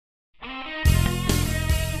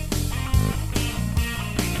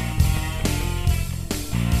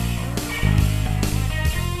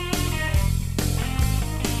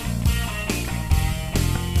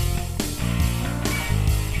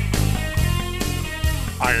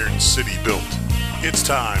Iron City built. It's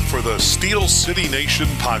time for the Steel City Nation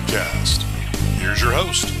podcast. Here's your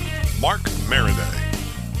host, Mark Mariday.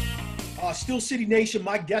 Steel City Nation,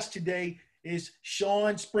 my guest today is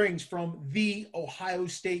Shawn Springs from The Ohio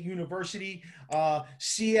State University,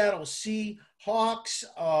 Seattle Seahawks.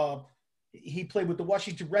 He played with the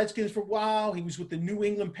Washington Redskins for a while. He was with the New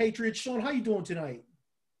England Patriots. Shawn, how you doing tonight?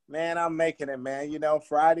 Man, I'm making it, man. You know,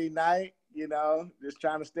 Friday night, just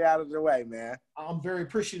trying to stay out of the way, man. I'm very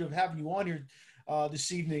appreciative of having you on here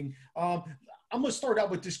this evening. I'm going to start out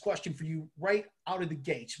with this question for you right out of the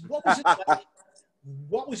gates.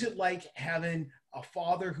 What was it like having a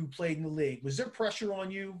father who played in the league? Was there pressure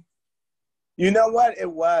on you? You know what? It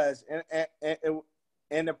was.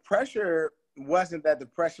 And the pressure wasn't that the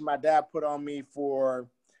pressure my dad put on me for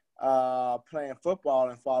playing football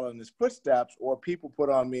and following his footsteps, or people put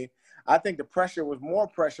on me. I think the pressure was more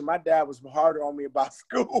pressure. My dad was harder on me about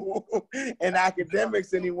school and academics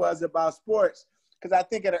than he was about sports. Because I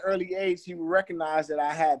think at an early age, he recognized that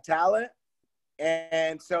I had talent.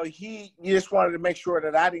 And so he just wanted to make sure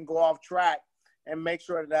that I didn't go off track and make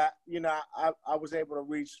sure that, I was able to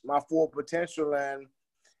reach my full potential.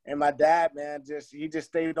 And my dad, man, he just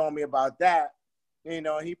stayed on me about that. He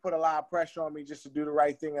put a lot of pressure on me just to do the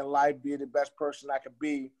right thing in life, be the best person I could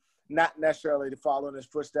be, not necessarily to follow in his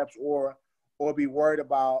footsteps or be worried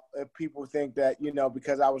about if people think that,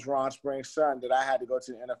 because I was Ron Springs' son, that I had to go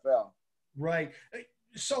to the NFL. Right.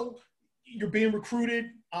 So you're being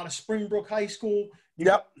recruited out of Springbrook High School. You Yep.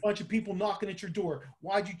 got a bunch of people knocking at your door.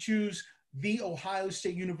 Why'd you choose The Ohio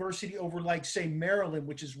State University over, like, say, Maryland,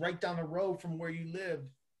 which is right down the road from where you live?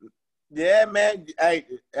 Yeah, man. Hey,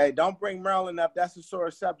 don't bring Maryland up. That's a sore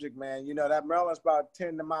subject, man. That Maryland's about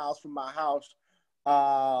 10 miles from my house,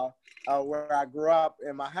 where I grew up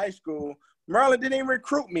in my high school. Maryland didn't even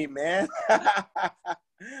recruit me, man. I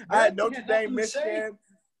had Notre Dame, Michigan.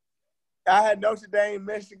 I had Notre Dame,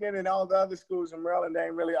 Michigan, and all the other schools in Maryland. They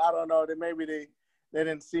ain't really, I don't know. They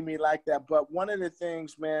didn't see me like that. But one of the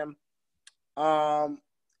things, man,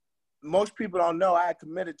 most people don't know, I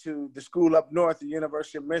committed to the school up north, the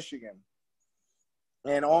University of Michigan.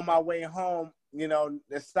 And on my way home,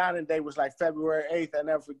 the signing day was like February 8th. I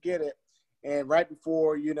never forget it. And right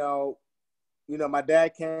before, my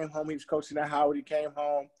dad came home. He was coaching at Howard. He came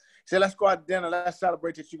home. He said, let's go out to dinner. Let's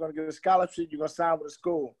celebrate that you're going to get a scholarship. You're going to sign with the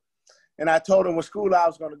school. And I told him what school I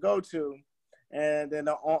was going to go to. And then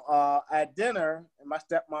at dinner, and my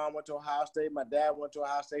stepmom went to Ohio State. My dad went to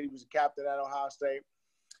Ohio State. He was a captain at Ohio State.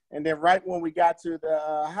 And then right when we got to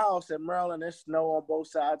the house in Maryland, there's snow on both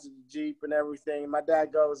sides of the Jeep and everything. My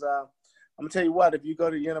dad goes, I'm going to tell you what, if you go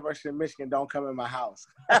to the University of Michigan, don't come in my house.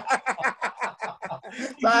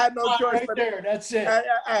 So I had no choice. Right there, that's it.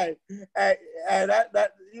 Hey,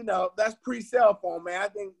 that's pre-cell phone, man. I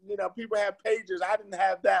think, people have pagers. I didn't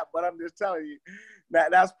have that, but I'm just telling you,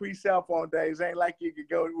 that's pre-cell phone days. Ain't like you could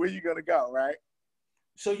go, where you going to go, right?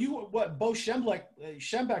 So Bo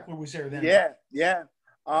Schembechler was there then? Yeah.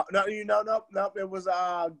 No, it was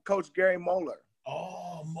Coach Gary Moeller.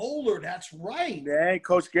 Oh, Moeller, that's right. Yeah,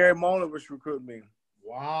 Coach Gary Moeller was recruiting me.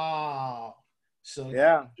 Wow. So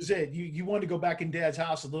yeah, that was it. You wanted to go back in Dad's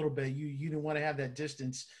house a little bit. You didn't want to have that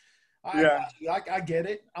distance. Yeah. I get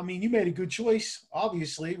it. I mean, you made a good choice,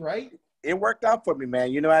 obviously, right? It worked out for me,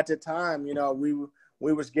 man. At the time,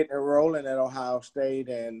 we was getting it rolling at Ohio State,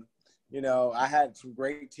 and I had some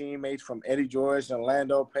great teammates from Eddie George,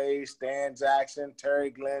 Orlando Pace, Stan Jackson, Terry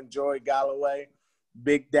Glenn, Joey Galloway,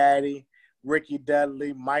 Big Daddy, Ricky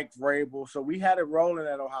Dudley, Mike Vrabel. So we had it rolling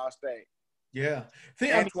at Ohio State. Yeah.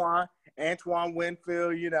 Antoine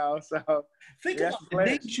Winfield, so. Think about the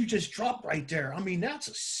names you just dropped right there. I mean, that's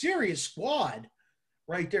a serious squad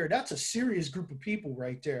right there. That's a serious group of people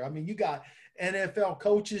right there. I mean, you got NFL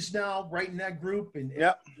coaches now right in that group.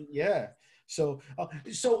 Yep. Yeah. So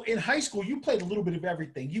in high school, you played a little bit of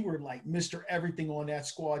everything. You were like Mr. Everything on that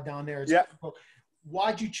squad down there. Yeah.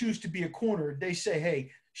 Why'd you choose to be a corner? They say,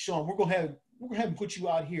 hey, Shawn, we're gonna have him put you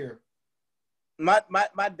out here. My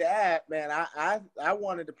dad, man, I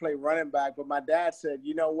wanted to play running back, but my dad said,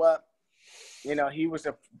 you know what? He was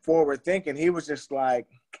a forward thinking. He was just like,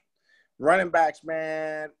 running backs,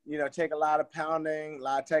 man, take a lot of pounding,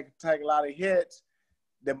 take a lot of hits.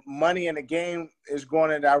 The money in the game is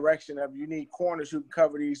going in the direction of you need corners who can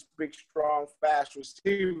cover these big, strong, fast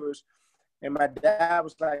receivers. And my dad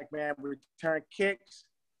was like, man, return kicks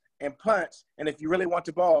and punts. And if you really want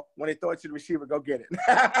the ball, when they throw it to the receiver, go get it.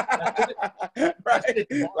 Right?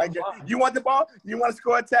 Like, you want the ball? You want to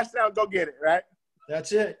score a touchdown? Go get it, right?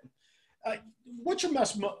 That's it. What's your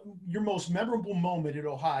most memorable moment at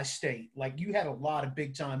Ohio State? Like, you had a lot of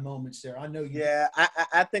big time moments there. I know you. Yeah,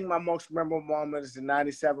 I think my most memorable moment is the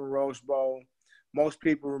 '97 Rose Bowl. Most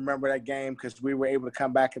people remember that game because we were able to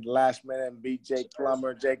come back at the last minute and beat Jake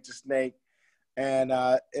Plummer, Jake the Snake, and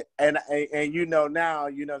now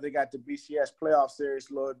they got the BCS playoff series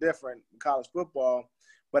a little different in college football,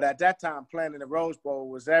 but at that time playing in the Rose Bowl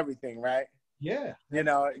was everything, right? Yeah. You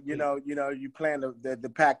playing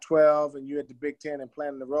the Pac-12 and you at the Big Ten and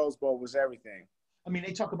playing in the Rose Bowl was everything. I mean,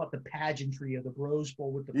 they talk about the pageantry of the Rose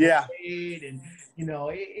Bowl with the parade, and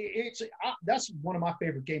that's one of my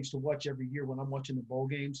favorite games to watch every year when I'm watching the bowl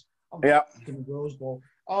games. I'm watching the Rose Bowl.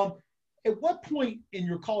 At what point in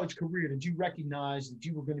your college career did you recognize that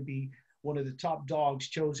you were going to be one of the top dogs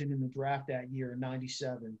chosen in the draft that year in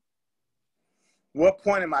 '97? What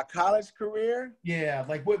point in my college career? Yeah,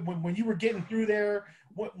 like when you were getting through there,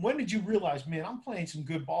 when did you realize, man, I'm playing some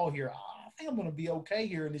good ball here? I think I'm going to be okay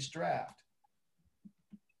here in this draft.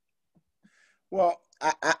 Well,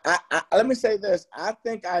 I let me say this. I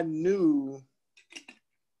think I knew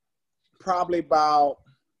probably about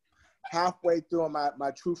halfway through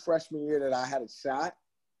my true freshman year that I had a shot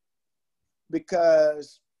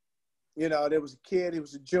because, there was a kid, he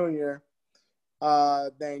was a junior,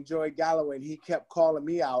 named Joey Galloway, and he kept calling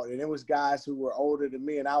me out, and it was guys who were older than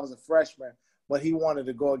me, and I was a freshman, but he wanted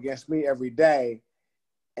to go against me every day,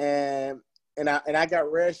 and I got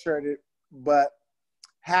redshirted, but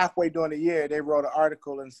halfway during the year, they wrote an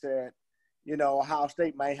article and said, Ohio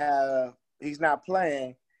State might have – he's not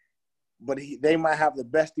playing, but they might have the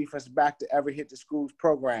best defensive back to ever hit the school's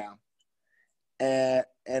program. And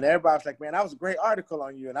everybody was like, man, that was a great article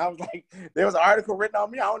on you. And I was like, there was an article written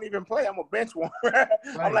on me. I don't even play. I'm a bench warmer.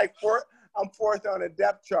 Right. I'm fourth on the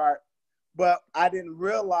depth chart. But I didn't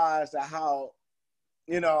realize how,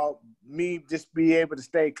 me just be able to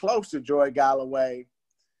stay close to Joy Galloway,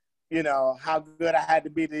 how good I had to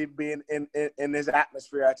be in this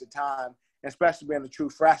atmosphere at the time, especially being a true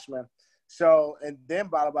freshman. So, and then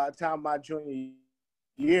by the time of my junior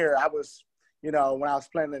year, I was, when I was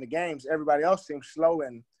playing in the games, everybody else seemed slow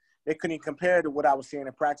and they couldn't even compare to what I was seeing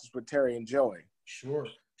in practice with Terry and Joey. Sure.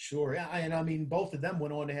 And I mean, both of them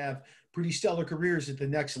went on to have pretty stellar careers at the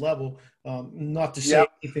next level. Not to say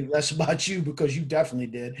anything less about you, because you definitely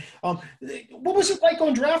did. What was it like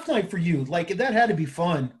on draft night for you? Like, that had to be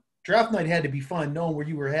fun. Draft night had to be fun, knowing where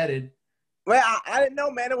you were headed. Well, I didn't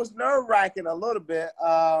know, man. It was nerve-wracking a little bit.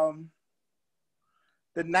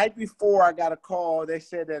 The night before I got a call, they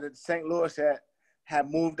said that St. Louis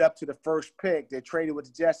had moved up to the first pick. They traded with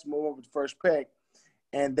the Jets to move over to the first pick,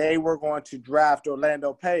 and they were going to draft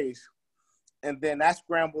Orlando Pace. And then I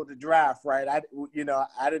scrambled the draft, right? I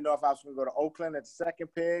didn't know if I was going to go to Oakland at the second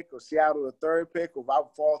pick or Seattle at the third pick, or if I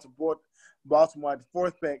would fall to Baltimore at the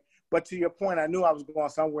fourth pick. But to your point, I knew I was going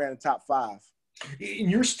somewhere in the top 5.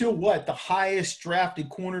 And you're still the highest drafted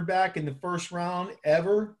cornerback in the first round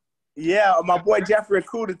ever? Yeah, my boy Jeffrey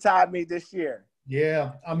Okudah tied me this year.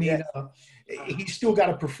 Yeah, I mean, he's still got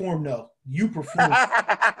to perform, though. You perform.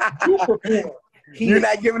 You perform. You're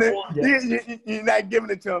not giving it. You're not giving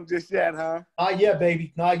it to him just yet, huh? Not yet,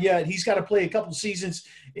 baby. Not yet. He's got to play a couple seasons,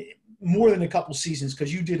 more than a couple seasons,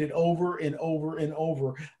 because you did it over and over and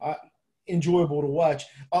over. Enjoyable to watch.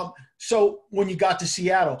 So when you got to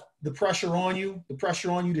Seattle, the pressure on you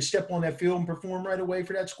to step on that field and perform right away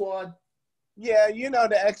for that squad? Yeah,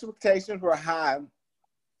 the expectations were high.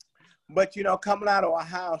 But, coming out of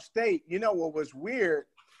Ohio State, what was weird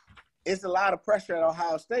is a lot of pressure at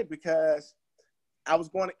Ohio State because I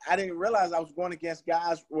didn't realize I was going against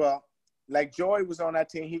guys, like Joey was on that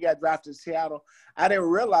team. He got drafted to Seattle. I didn't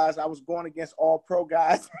realize I was going against all pro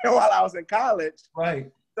guys while I was in college.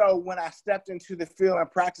 Right. So when I stepped into the field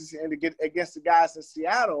and practiced and to get against the guys in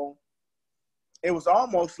Seattle, it was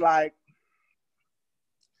almost like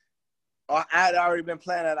I had already been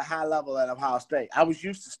playing at a high level at Ohio State. I was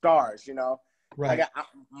used to stars, Right.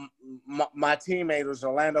 My teammate was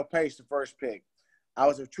Orlando Pace, the first pick. I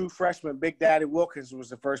was a true freshman. Big Daddy Wilkins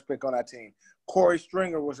was the first pick on that team. Corey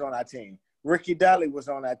Stringer was on that team. Ricky Dudley was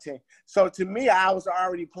on that team. So to me, I was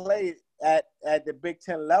already played at the Big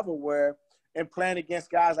Ten level and playing against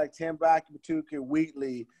guys like Tim Bakatuka,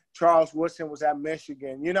 Wheatley, Charles Woodson was at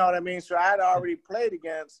Michigan. You know what I mean? So I had already played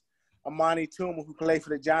against Amani Toomer, who played for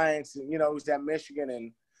the Giants, and, who's at Michigan,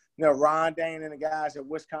 and, Ron Dane and the guys at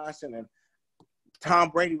Wisconsin, and Tom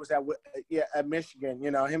Brady was at Michigan,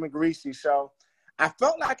 him and Greasy. So I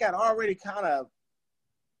felt like I'd already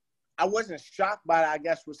I wasn't shocked by it, I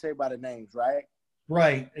guess we'll say, by the names, right?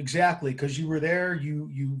 Right, exactly, because you were there,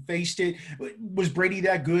 you faced it. Was Brady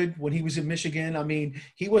that good when he was in Michigan? I mean,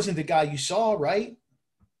 he wasn't the guy you saw, right?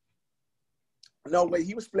 No, but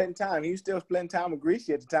he was splitting time. He was still splitting time with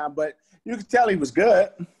Greasy at the time, but you could tell he was good.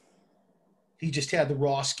 He just had the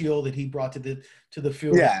raw skill that he brought to the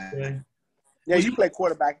field. Yeah. Yeah, Was you played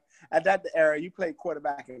quarterback. At that era, you played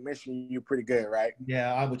quarterback in Michigan. You're pretty good, right?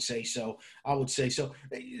 Yeah, I would say so.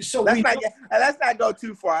 So let's not go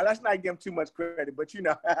too far. Let's not give him too much credit. But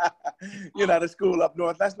the school up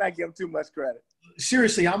north. Let's not give him too much credit.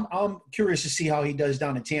 Seriously, I'm curious to see how he does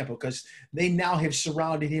down in Tampa, because they now have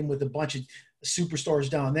surrounded him with a bunch of superstars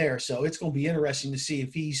down there. So it's going to be interesting to see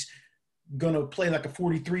if he's going to play like a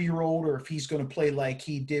 43-year-old or if he's going to play like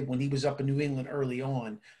he did when he was up in New England early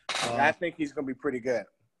on. I think he's going to be pretty good.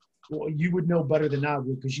 Well, you would know better than I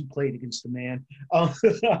would because you played against the man.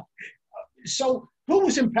 So who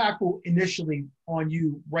was impactful initially on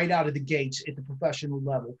you right out of the gates at the professional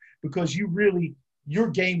level? Because your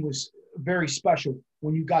game was very special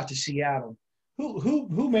when you got to Seattle.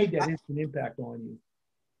 Who made that instant impact on you?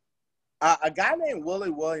 A guy named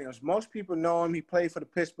Willie Williams. Most people know him. He played for the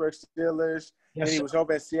Pittsburgh Steelers, and he was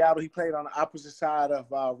over at Seattle. He played on the opposite side of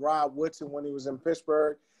Rod Woodson when he was in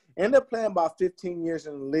Pittsburgh. Ended up playing about 15 years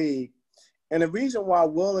in the league. And the reason why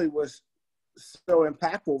Willie was so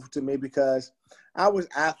impactful to me, because I was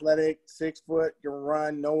athletic, 6 foot, can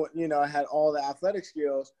run, I had all the athletic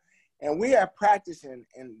skills. And we had practice, and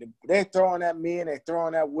they're throwing at me and they're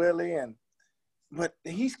throwing at Willie. But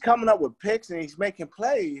he's coming up with picks and he's making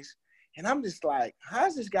plays. And I'm just like,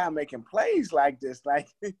 how's this guy making plays like this? Like,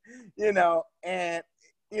 not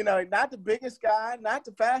the biggest guy, not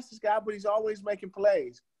the fastest guy, but he's always making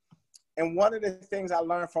plays. And one of the things I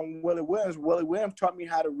learned from Willie Williams taught me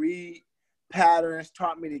how to read patterns,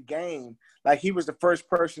 taught me the game. Like, he was the first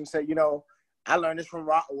person to say, I learned this from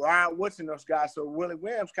Ryan Woodson, those guys. So Willie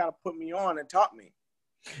Williams kind of put me on and taught me.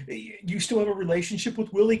 You still have a relationship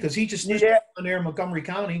with Willie? Because he just lives down there in Montgomery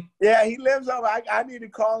County. Yeah, he lives over. I need to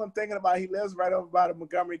call him, thinking about he lives right over by the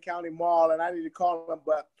Montgomery County Mall, and I need to call him.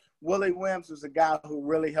 But Willie Williams was a guy who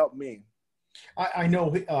really helped me. I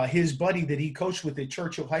know his buddy that he coached with at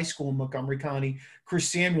Churchill High School in Montgomery County, Chris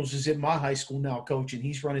Samuels, is at my high school now coaching.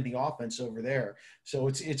 He's running the offense over there. So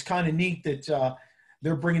it's kind of neat that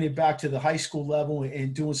they're bringing it back to the high school level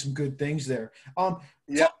and doing some good things there.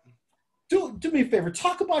 Do me a favor.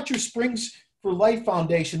 Talk about your Springs for Life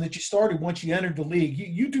Foundation that you started once you entered the league.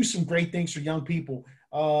 You do some great things for young people.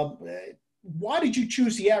 Why did you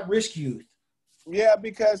choose the at-risk youth? Yeah,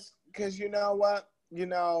 because you know what?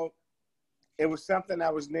 It was something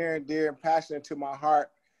that was near and dear and passionate to my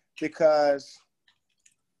heart, because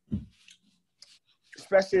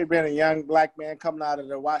especially being a young black man coming out of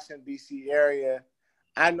the Washington, D.C. area,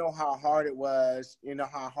 I know how hard it was,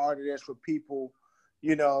 how hard it is for people,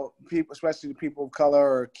 people, especially the people of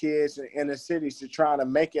color or kids in the cities, to try to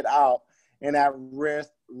make it out in that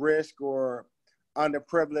risk or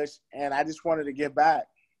underprivileged. And I just wanted to give back.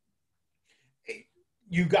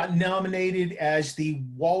 You got nominated as the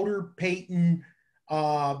Walter Payton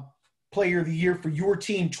Player of the Year for your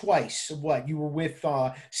team twice. What, you were with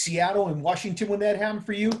Seattle and Washington when that happened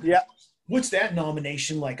for you? Yeah. What's that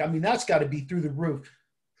nomination like? I mean, that's got to be through the roof.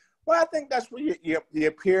 Well, I think that's where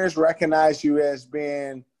your peers recognize you as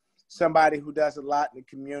being somebody who does a lot in the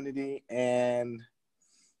community. And,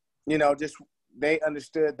 just they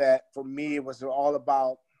understood that for me, it was all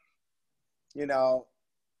about,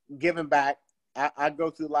 giving back. I go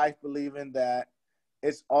through life believing that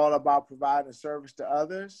it's all about providing service to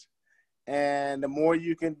others. And the more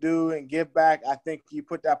you can do and give back, I think you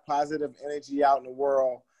put that positive energy out in the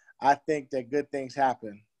world. I think that good things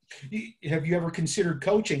happen. Have you ever considered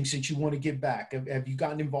coaching since you want to give back? Have you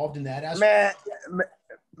gotten involved in that aspect?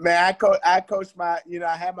 Man, I coached my,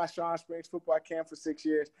 I had my Shawn Springs football camp for 6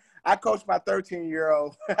 years. I coached my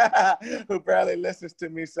 13-year-old who barely listens to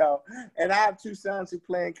me. So, and I have 2 sons who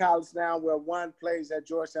play in college now, where one plays at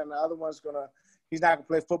Georgetown, the other one's he's not going to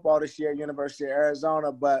play football this year at University of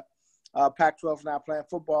Arizona, but Pac-12 is not playing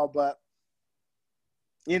football. But,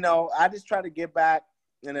 I just try to give back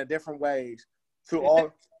in a different ways to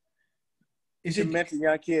all mentor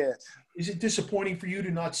young kids. Is it disappointing for you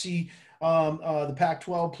to not see the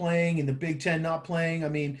Pac-12 playing and the Big Ten not playing? I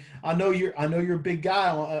mean, I know you're a big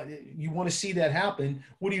guy. You want to see that happen.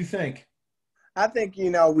 What do you think? I think,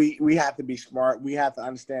 we have to be smart. We have to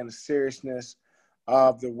understand the seriousness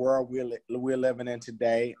of the world we're living in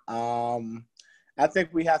today. I think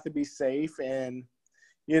we have to be safe. And,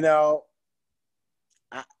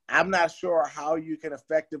 I'm not sure how you can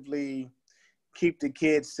effectively keep the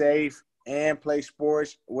kids safe and play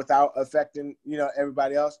sports without affecting,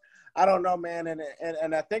 everybody else. I don't know, man.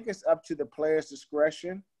 And I think it's up to the players'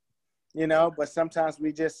 discretion, but sometimes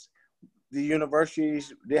the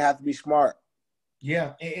universities, they have to be smart.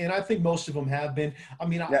 Yeah, and I think most of them have been. I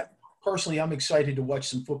mean, Yeah. personally, I'm excited to watch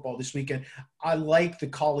some football this weekend. I like the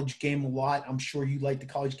college game a lot. I'm sure you like the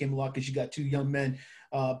college game a lot because you got two young men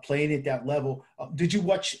playing at that level. Did you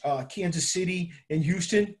watch Kansas City and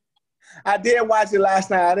Houston? I did watch it last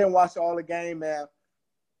night. I didn't watch all the game, man.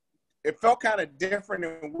 It felt kind of different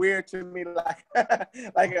and weird to me, like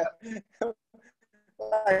like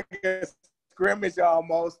a scrimmage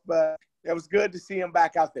almost. But it was good to see him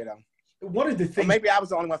back out there, though. One of the Or things, maybe I was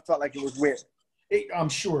the only one who felt like it was weird. I'm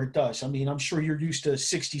sure it does. I mean, I'm sure you're used to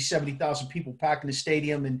 60, 70,000 people packing the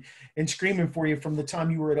stadium and screaming for you from the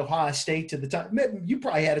time you were at Ohio State to the time. You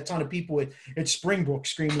probably had a ton of people at Springbrook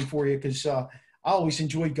screaming for you because I always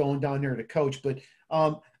enjoyed going down there to coach. But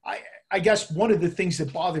I guess one of the things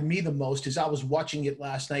that bothered me the most as I was watching it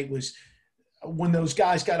last night was when those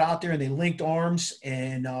guys got out there and they linked arms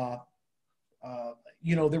and,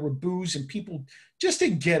 there were boos and people just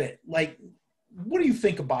didn't get it. Like, what do you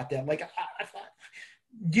think about that? Like,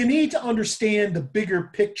 you need to understand the bigger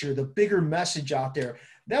picture, the bigger message out there.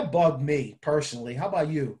 That bugged me personally. How about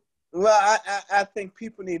you? Well, I think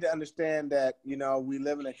people need to understand that, we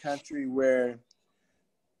live in a country where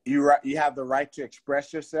you have the right to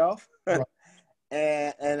express yourself. Right.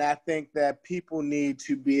 And I think that people need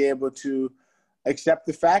to be able to accept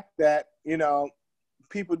the fact that,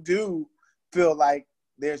 people do feel like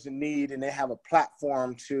there's a need and they have a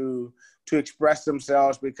platform to express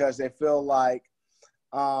themselves because they feel like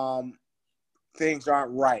things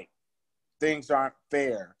aren't right. Things aren't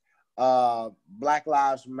fair. Black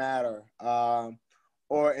Lives Matter.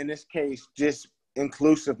 Or in this case, just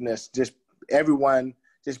inclusiveness, just everyone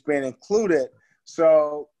just being included.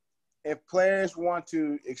 So if players want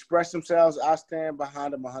to express themselves, I stand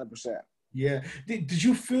behind them 100%. Yeah. Did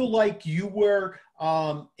you feel like you were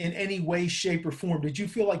in any way, shape, or form? Did you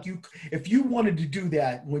feel like if you wanted to do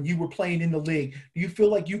that when you were playing in the league, do you feel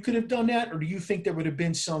like you could have done that, or do you think there would have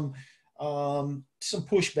been some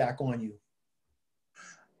pushback on you?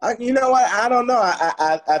 You know what? I don't know.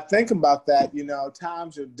 I think about that.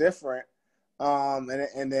 Times are different,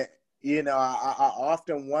 and that I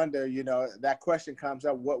often wonder. That question comes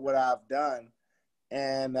up: what would I have done?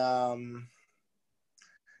 And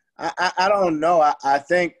I don't know. I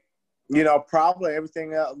think, probably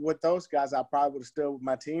everything else with those guys, I probably would have still with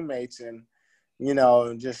my teammates and,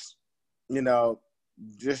 just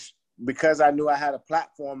because I knew I had a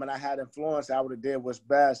platform and I had influence, I would have did what's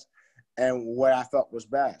best and what I felt was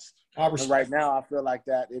best. And right now, I feel like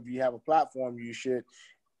that if you have a platform, you should,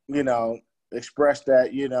 express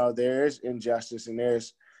that, there is injustice and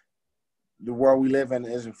the world we live in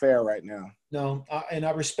isn't fair right now. No, and I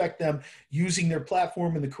respect them using their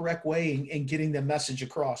platform in the correct way and getting their message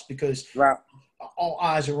across because right. All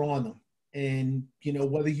eyes are on them. And,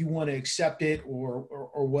 whether you want to accept it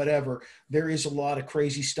or whatever, there is a lot of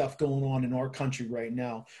crazy stuff going on in our country right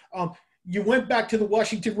now. You went back to the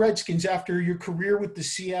Washington Redskins after your career with the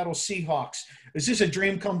Seattle Seahawks. Is this a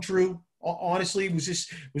dream come true? Honestly, was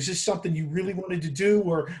this something you really wanted to do,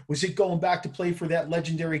 or was it going back to play for that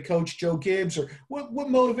legendary coach, Joe Gibbs, or what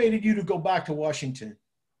motivated you to go back to Washington?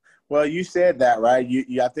 Well, you said that, right?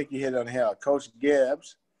 I think you hit it on the head. Coach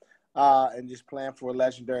Gibbs, and just playing for a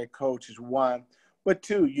legendary coach is one. But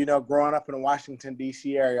two, growing up in the Washington,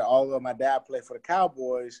 D.C. area, although my dad played for the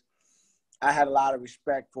Cowboys, I had a lot of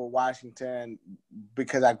respect for Washington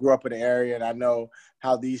because I grew up in the area and I know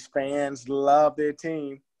how these fans love their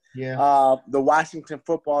team. Yeah. The Washington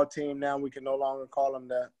football team, now we can no longer call them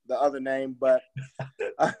the other name, but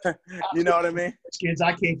you know what I mean? Kids,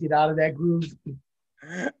 I can't get out of that groove.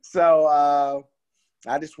 So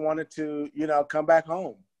I just wanted to, come back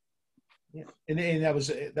home. Yeah. And that was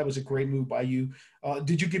a great move by you.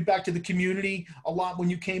 Did you get back to the community a lot when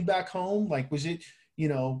you came back home? Like, was it,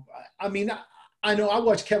 I know I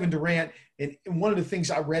watched Kevin Durant, and one of the things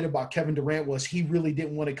I read about Kevin Durant was he really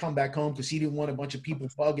didn't want to come back home because he didn't want a bunch of people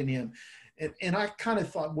bugging him. And I kind of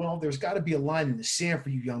thought, well, there's got to be a line in the sand for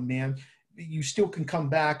you, young man. You still can come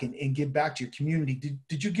back and get back to your community.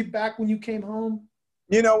 Did you get back when you came home?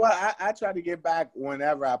 You know what? I try to get back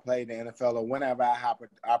whenever I play the NFL or whenever I have an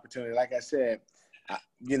opportunity. Like I said,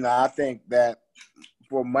 I think that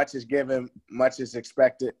for much is given, much is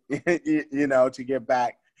expected, to get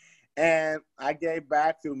back. And I gave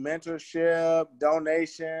back through mentorship,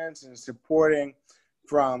 donations, and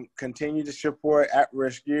continue to support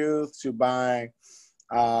at-risk youth to buying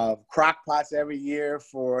crock pots every year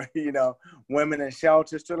for, women in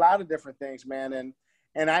shelters, to a lot of different things, man.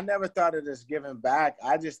 And I never thought of it as giving back.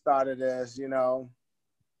 I just thought it as,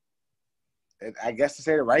 I guess to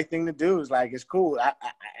say the right thing to do is like, it's cool.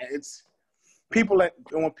 It's people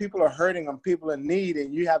when people are hurting and people in need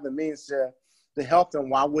and you have the means to to help them,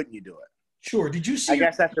 why wouldn't you do it? Sure. Did you see? I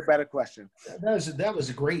guess that's a better question. That was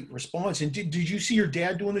a great response. And did you see your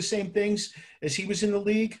dad doing the same things as he was in the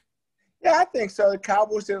league? Yeah, I think so. The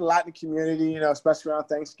Cowboys did a lot in the community, especially around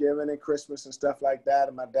Thanksgiving and Christmas and stuff like that.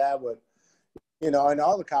 And my dad would, and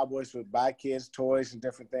all the Cowboys would buy kids toys and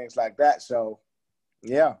different things like that. So,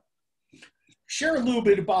 yeah. Share a little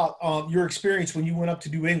bit about your experience when you went up to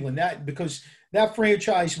New England, because that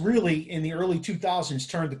franchise really in the early 2000s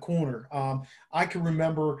turned the corner. I can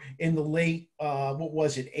remember in the late,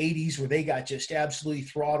 80s, where they got just absolutely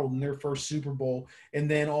throttled in their first Super Bowl. And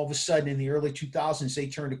then all of a sudden in the early 2000s, they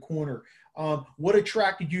turned a corner. What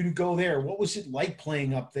attracted you to go there? What was it like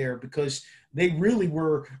playing up there? Because they really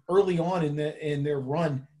were early on in their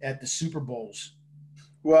run at the Super Bowls.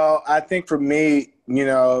 Well, I think for me, it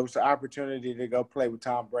was an opportunity to go play with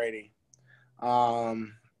Tom Brady.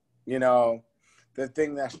 The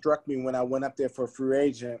thing that struck me when I went up there for a free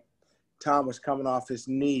agent, Tom was coming off his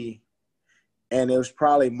knee, and it was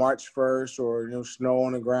probably March 1st or snow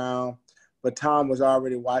on the ground. But Tom was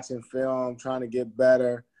already watching film, trying to get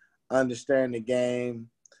better, understand the game.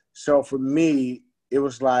 So for me, it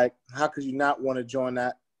was like, how could you not want to join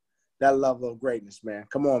that level of greatness, man?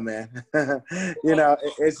 Come on, man.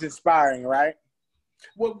 It's inspiring, right?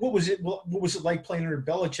 What was it? What was it like playing under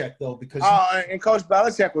Belichick, though? Because and Coach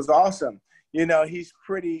Belichick was awesome. He's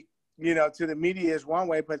pretty, to the media is one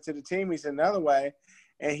way, but to the team he's another way.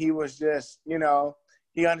 And he was just,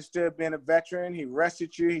 he understood being a veteran. He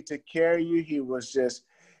rested you. He took care of you. He was just,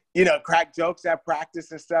 crack jokes at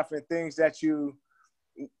practice and stuff and things that you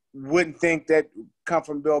wouldn't think that come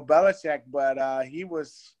from Bill Belichick. But he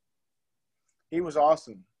was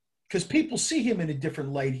awesome. Because people see him in a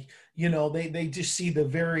different light. They just see the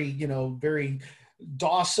very, very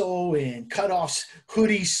docile and cut off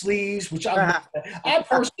hoodie sleeves, which I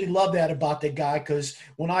personally love that about the guy, because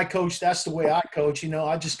when I coach, that's the way I coach.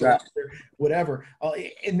 I just go out there, whatever.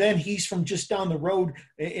 And then he's from just down the road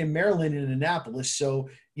in Maryland, in Annapolis. So,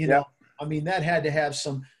 that had to have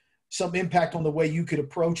some impact on the way you could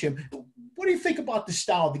approach him. What do you think about the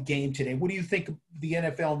style of the game today? What do you think the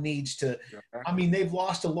NFL needs to – they've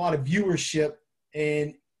lost a lot of viewership,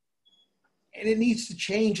 and it needs to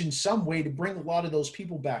change in some way to bring a lot of those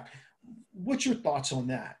people back. What's your thoughts on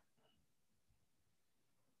that?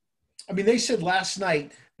 They said last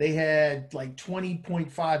night they had like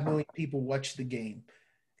 20.5 million people watch the game.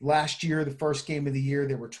 Last year, the first game of the year,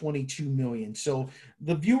 there were 22 million. So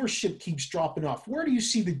the viewership keeps dropping off. Where do you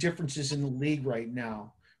see the differences in the league right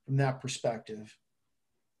now from that perspective?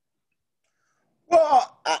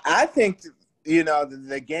 Well, I think,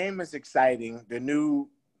 the game is exciting. The new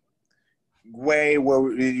way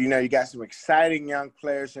where, you got some exciting young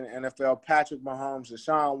players in the NFL, Patrick Mahomes,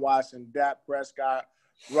 Deshaun Watson, Dak Prescott,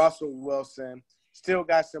 Russell Wilson. Still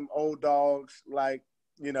got some old dogs like,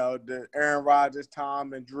 the Aaron Rodgers,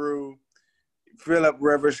 Tom and Drew, Phillip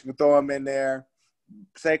Rivers, can throw them in there,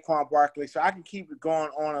 Saquon Barkley. So I can keep going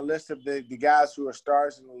on a list of the guys who are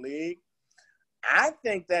stars in the league. I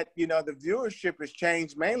think that, the viewership has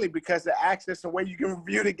changed mainly because of access and where you can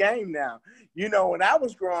review the game now. When I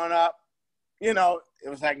was growing up, it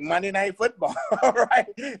was like Monday Night Football, right?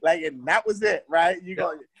 And that was it, right? You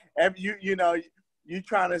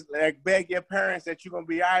trying to beg your parents that you're going to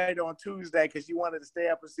be all right on Tuesday because you wanted to stay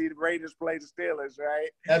up and see the Raiders play the Steelers, right?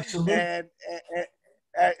 Absolutely.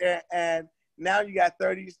 And now you got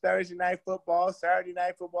Thursday night football, Saturday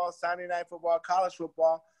night football, Sunday night football, college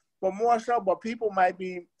football. But more so, people might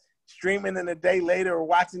be streaming in a day later or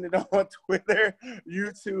watching it on Twitter,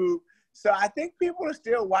 YouTube. So I think people are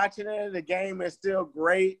still watching it. The game is still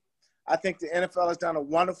great. I think the NFL has done a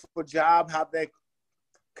wonderful job how they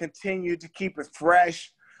continue to keep it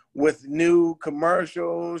fresh with new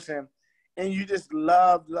commercials. And you just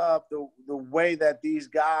love the way that these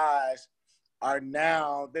guys are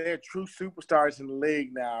now. They're true superstars in the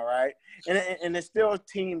league now, right? And they're still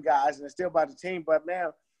team guys, and they're still about the team. But,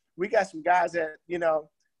 man, we got some guys that,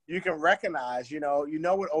 you can recognize,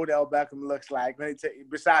 what Odell Beckham looks like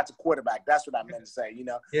besides a quarterback. That's what I meant to say,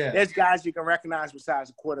 Yeah. There's guys you can recognize besides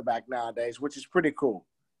a quarterback nowadays, which is pretty cool.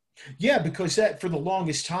 Yeah, because that for the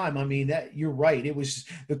longest time, that you're right. It was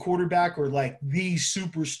the quarterback or like the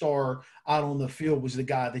superstar out on the field was the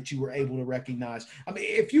guy that you were able to recognize.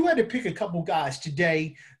 If you had to pick a couple guys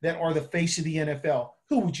today that are the face of the NFL,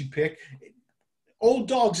 who would you pick? Old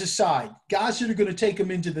dogs aside, guys that are going to take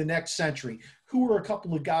them into the next century, who are a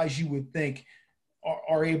couple of guys you would think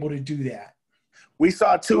are able to do that? We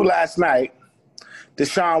saw two last night,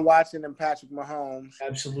 Deshaun Watson and Patrick Mahomes.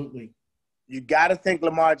 Absolutely. You got to think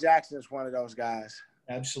Lamar Jackson is one of those guys.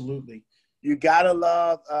 Absolutely. You gotta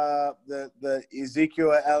love the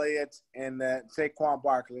Ezekiel Elliott and the Saquon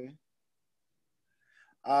Barkley.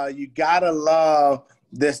 You gotta love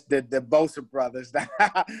the Bosa brothers.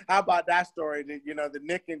 How about that story? The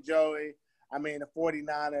Nick and Joey. I mean, the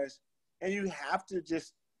 49ers. And you have to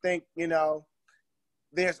just think,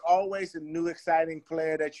 there's always a new exciting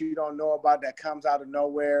player that you don't know about that comes out of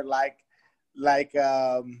nowhere.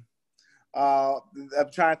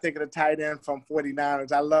 I'm trying to think of the tight end from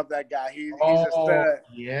 49ers. I love that guy. He's a stud.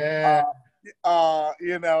 Yeah.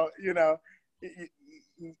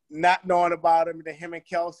 Not knowing about him and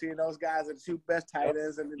Kelsey and those guys are the two best tight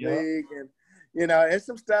ends in the league. And, there's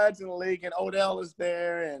some studs in the league. And Odell is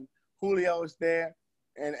there and Julio is there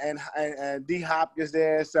and D-Hop is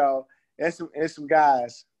there. So there's some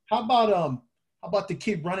guys. How about the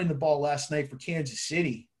kid running the ball last night for Kansas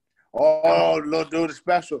City? Oh, little dude is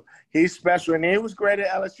special. He's special, and he was great at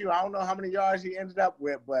LSU. I don't know how many yards he ended up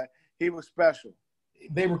with, but he was special.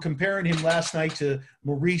 They were comparing him last night to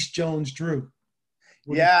Maurice Jones-Drew.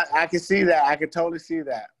 Yeah, I can see that. I can totally see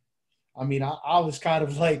that. I mean, I was kind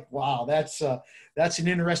of like, wow, that's an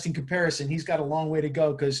interesting comparison. He's got a long way to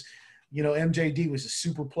go because, MJD was a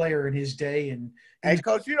super player in his day. And hey,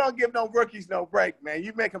 Coach, you don't give no rookies no break, man.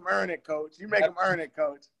 You make them earn it, Coach. You make them earn it,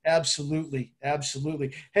 Coach. Absolutely,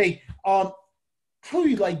 absolutely. Hey, who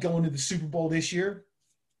you like going to the Super Bowl this year?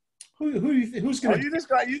 Who's going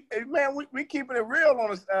to? Man, we keeping it real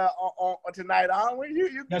on tonight, aren't we?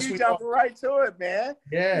 You jumping right to it, man.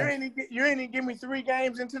 Yeah. You ain't even give me 3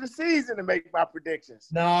 games into the season to make my predictions.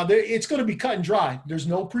 No, it's going to be cut and dry. There's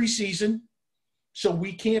no preseason, so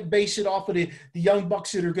we can't base it off of the young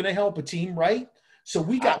bucks that are going to help a team, right? So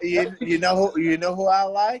we got. You know who I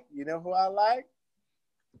like. You know who I like.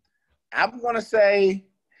 I'm going to say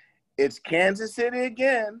it's Kansas City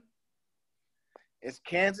again. It's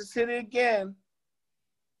Kansas City again.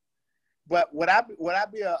 But would I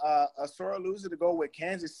be a sore loser to go with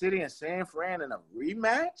Kansas City and San Fran in a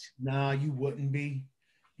rematch? Nah, you wouldn't be.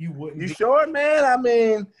 You sure, man? I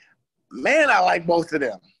mean, I like both of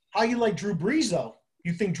them. How you like Drew Brees, though?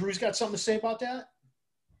 You think Drew's got something to say about that?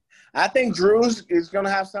 I think Drew's is going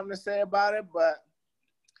to have something to say about it, but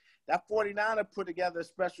that 49er put together a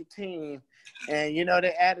special team, and,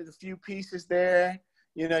 they added a few pieces there.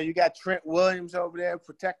 You got Trent Williams over there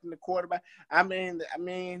protecting the quarterback. I mean,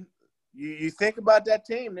 you think about that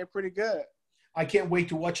team, they're pretty good. I can't wait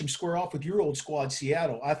to watch him square off with your old squad,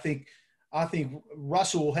 Seattle. I think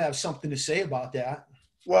Russell will have something to say about that.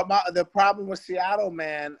 Well, the problem with Seattle,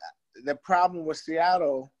 man,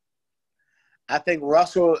 I think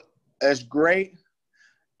Russell is great,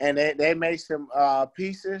 and they made some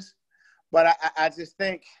pieces. But I just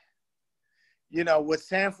think, with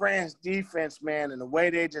San Fran's defense, man, and the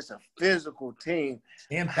way they're just a physical team,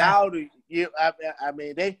 and how do you – I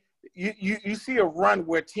mean, you see a run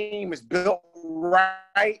where team is built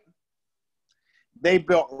right. They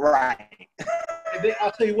built right.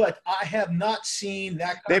 I'll tell you what, I have not seen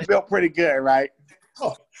that. They built pretty good, right?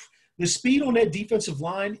 Oh, the speed on that defensive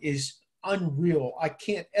line is unreal. I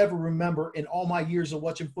can't ever remember in all my years of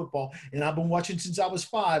watching football, and I've been watching since I was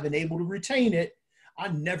 5 and able to retain it. I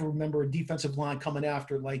never remember a defensive line coming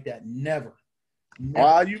after it like that. Never.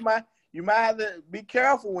 You might have to be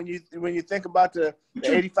careful when you think about the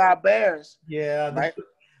 85 Bears. Yeah, right?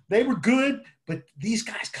 They were good, but these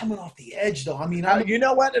guys coming off the edge, though. I mean, you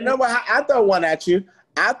know what? I throw one at you.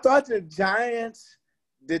 I thought the Giants,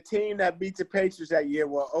 the team that beat the Patriots that year,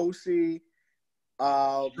 were OC,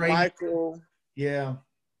 Michael. Yeah.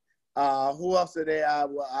 Who else did they have?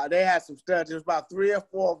 They had some studs. There was about 3 or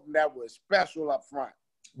 4 of them that were special up front.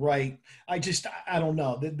 Right. I don't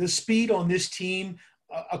know. The speed on this team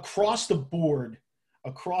across the board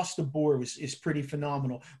is pretty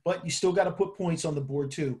phenomenal. But you still got to put points on the board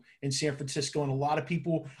too in San Francisco, and a lot of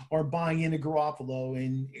people are buying into Garoppolo,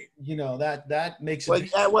 and that makes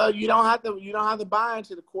it. Well, you don't have to buy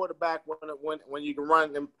into the quarterback when you can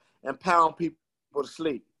run them and pound people to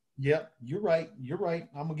sleep. Yep, you're right.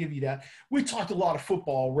 I'm gonna give you that. We talked a lot of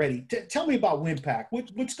football already. Tell me about WinPack.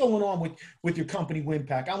 What's going on with your company,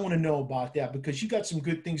 WinPack? I want to know about that because you got some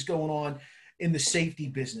good things going on in the safety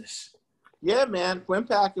business. Yeah, man.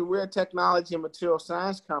 WinPack, we're a technology and material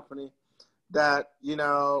science company that,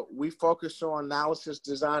 we focus on analysis,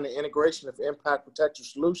 design, and integration of impact protector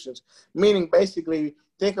solutions, meaning basically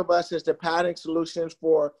think of us as the padding solutions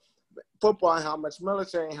for football helmets,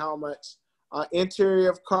 military helmets, interior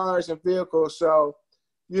of cars and vehicles. So,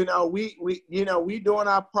 we doing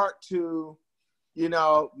our part to,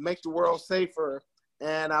 make the world safer.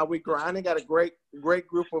 And we grinding, got a great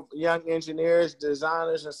group of young engineers,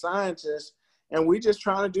 designers, and scientists, and we just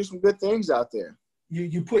trying to do some good things out there.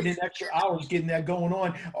 You put in extra hours getting that going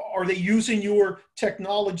on. Are they using your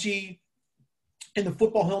technology in the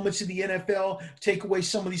football helmets of the NFL, take away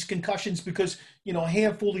some of these concussions? Because, you know, a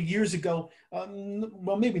handful of years ago,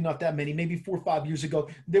 well, maybe not that many, maybe 4 or 5 years ago,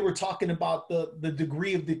 they were talking about the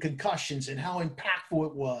degree of the concussions and how impactful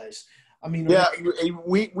it was. I mean, yeah,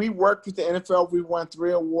 we worked with the NFL. We won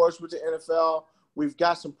 3 awards with the NFL. We've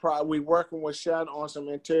got some pride. We're working with Shad on some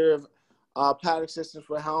interior padding systems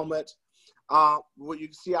for helmets. You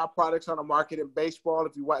can see our products on the market in baseball.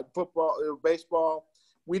 If you watch football, baseball,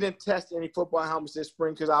 we didn't test any football helmets this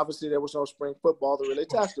spring because obviously there was no spring football to really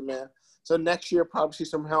test them, man. So next year, probably see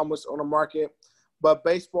some helmets on the market. But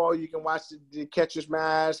baseball, you can watch the catcher's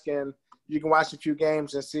mask and you can watch a few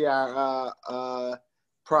games and see our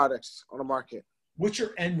products on the market. What's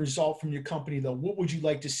your end result from your company, though? What would you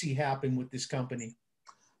like to see happen with this company?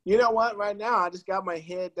 You know what? Right now, I just got my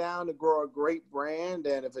head down to grow a great brand,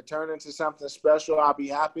 and if it turned into something special, I'll be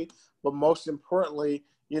happy. But most importantly,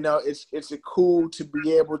 you know, it's cool to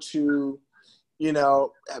be able to, you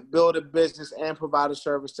know, build a business and provide a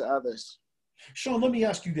service to others. Shawn, let me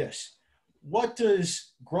ask you this. What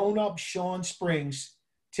does grown-up Shawn Springs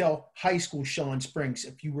tell high school Shawn Springs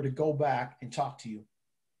if you were to go back and talk to you?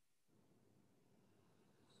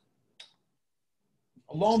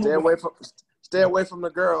 Stay away from the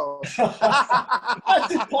girls.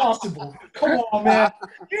 That's impossible. Come on, man.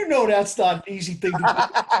 You know that's not an easy thing to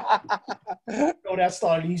do. You know that's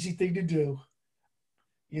not an easy thing to do.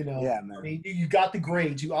 You know, yeah, man. I mean, you got the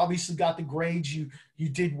grades. You obviously got the grades. You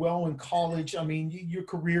did well in college. I mean, your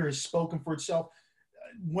career has spoken for itself.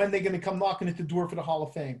 When are they going to come knocking at the door for the Hall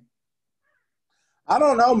of Fame? I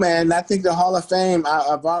don't know, man. I think the Hall of Fame,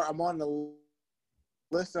 I'm on the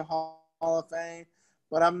list of Hall of Fame.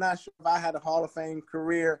 But I'm not sure if I had a Hall of Fame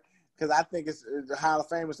career because I think the Hall of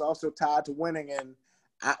Fame is also tied to winning. And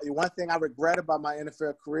one thing I regret about my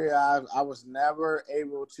NFL career, I was never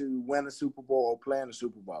able to win a Super Bowl or play in a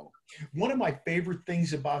Super Bowl. One of my favorite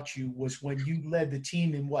things about you was when you led the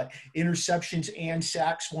team in interceptions and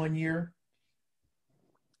sacks one year.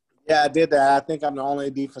 Yeah, I did that. I think I'm the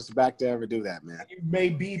only defensive back to ever do that, man. You may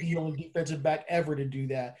be the only defensive back ever to do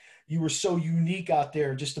that. You were so unique out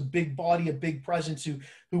there, just a big body, a big presence who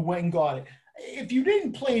went and got it. If you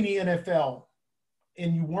didn't play in the NFL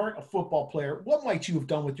and you weren't a football player, what might you have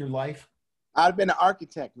done with your life? I'd have been an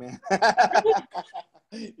architect, man.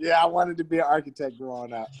 Yeah, I wanted to be an architect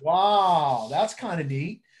growing up. Wow, that's kind of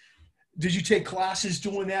neat. Did you take classes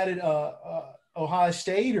doing that at Ohio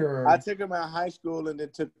State? Or I took them in high school and then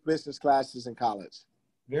took business classes in college.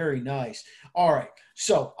 Very nice. All right.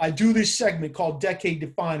 So I do this segment called Decade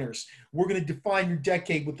Definers. We're going to define your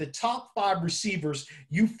decade with the top 5 receivers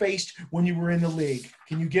you faced when you were in the league.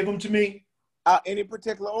 Can you give them to me? Any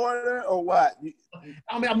particular order or what?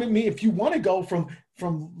 I mean, if you want to go from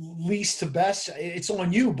least to best, it's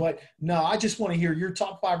on you. But no, I just want to hear your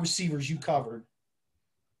top 5 receivers you covered.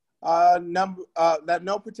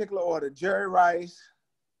 No particular order. Jerry Rice,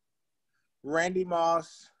 Randy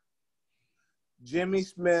Moss, Jimmy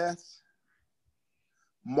Smith,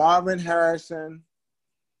 Marvin Harrison,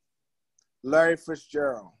 Larry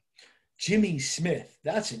Fitzgerald. Jimmy Smith.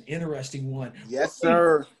 That's an interesting one. Yes,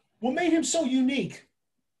 sir. What made him so unique?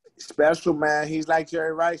 Special, man. He's like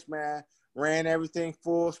Jerry Rice, man. Ran everything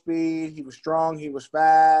full speed. He was strong. He was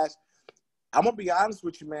fast. I'm going to be honest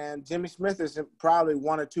with you, man. Jimmy Smith is probably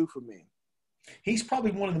 1 or 2 for me. He's probably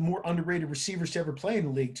one of the more underrated receivers to ever play in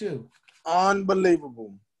the league, too.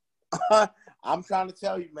 Unbelievable. I'm trying to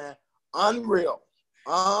tell you, man. Unreal.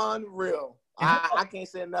 I can't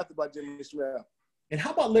say nothing about Jimmy Smith. And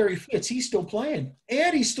how about Larry Fitz? He's still playing,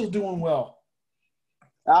 and he's still doing well.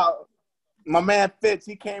 My man Fitz,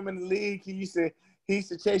 he came in the league. He used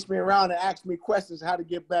to chase me around and ask me questions how to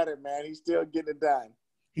get better, man. He's still getting it done.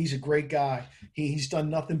 He's a great guy. He's done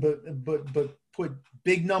nothing but put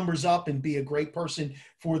big numbers up and be a great person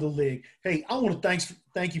for the league. Hey, I want to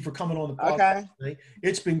thank you for coming on the podcast today.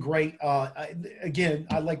 It's been great. Again,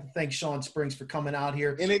 I'd like to thank Shawn Springs for coming out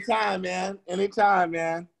here. Anytime, man. Anytime,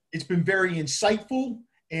 man. It's been very insightful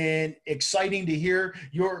and exciting to hear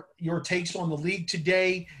your takes on the league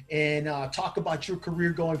today and talk about your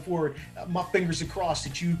career going forward. My fingers are crossed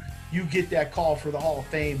that you get that call for the Hall of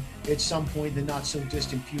Fame at some point in the not so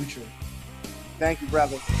distant future. Thank you,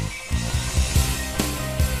 brother.